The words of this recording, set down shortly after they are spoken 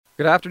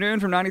Good afternoon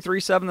from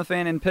 93.7 The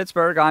Fan in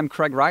Pittsburgh. I'm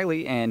Craig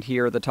Riley, and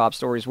here are the top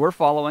stories we're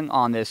following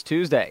on this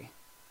Tuesday.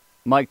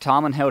 Mike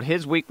Tomlin held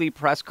his weekly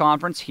press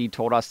conference. He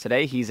told us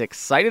today he's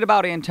excited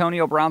about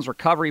Antonio Brown's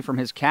recovery from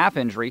his calf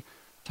injury.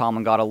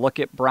 Tomlin got a look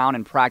at Brown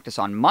in practice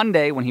on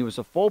Monday when he was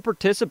a full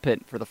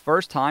participant for the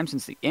first time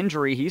since the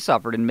injury he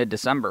suffered in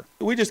mid-December.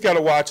 We just got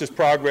to watch his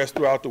progress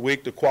throughout the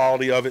week, the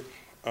quality of it,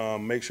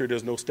 make sure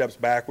there's no steps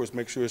backwards,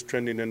 make sure it's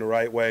trending in the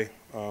right way.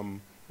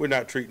 We're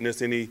not treating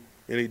this any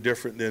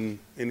different than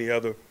any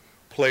other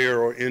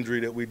player or injury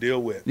that we deal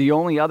with. The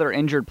only other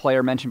injured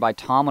player mentioned by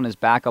Tomlin is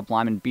backup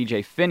lineman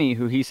B.J. Finney,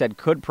 who he said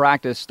could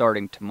practice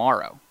starting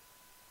tomorrow.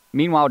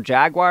 Meanwhile,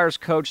 Jaguars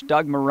coach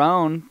Doug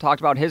Marrone talked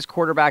about his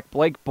quarterback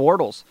Blake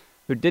Bortles,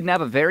 who didn't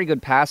have a very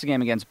good passing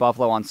game against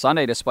Buffalo on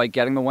Sunday despite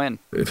getting the win.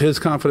 If his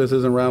confidence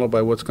isn't rattled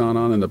by what's gone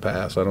on in the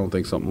past, I don't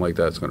think something like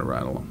that's going to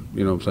rattle him.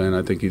 You know what I'm saying?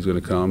 I think he's going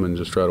to come and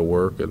just try to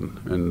work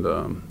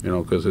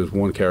because his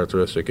one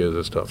characteristic is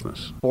his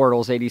toughness.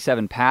 Bortles'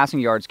 87 passing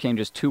yards came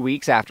just 2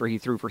 weeks after he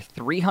threw for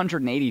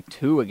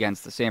 382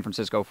 against the San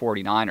Francisco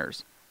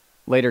 49ers.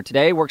 Later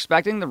today, we're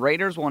expecting the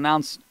Raiders will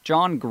announce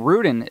John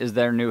Gruden is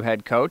their new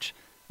head coach.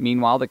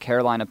 Meanwhile, the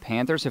Carolina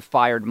Panthers have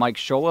fired Mike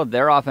Shula,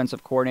 their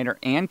offensive coordinator,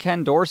 and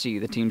Ken Dorsey,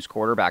 the team's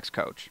quarterbacks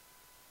coach.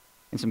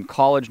 In some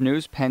college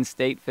news, Penn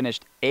State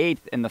finished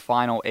 8th in the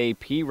final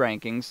AP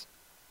rankings.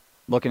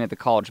 Looking at the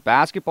college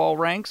basketball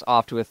ranks,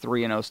 off to a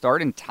 3-0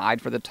 start and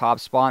tied for the top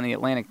spot in the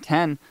Atlantic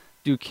 10,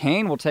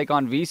 Duquesne will take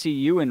on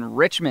VCU in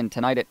Richmond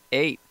tonight at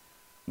 8.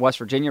 West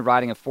Virginia,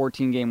 riding a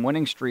 14-game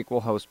winning streak,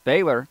 will host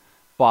Baylor.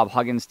 Bob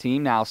Huggins'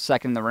 team, now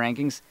second in the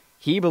rankings.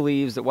 He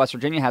believes that West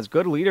Virginia has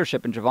good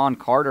leadership in Javon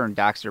Carter and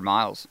Daxter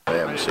Miles. They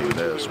haven't seen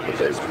this, but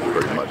they've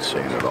pretty much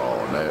seen it all,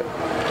 and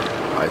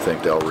I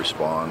think they'll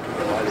respond.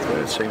 And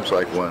it seems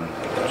like when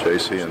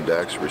JC and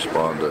Dax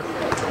respond,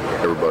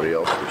 everybody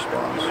else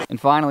responds. And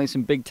finally,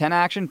 some Big Ten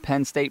action.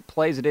 Penn State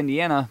plays at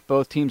Indiana.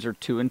 Both teams are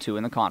 2-2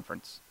 in the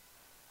conference.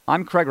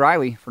 I'm Craig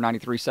Riley for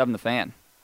 93.7 The Fan.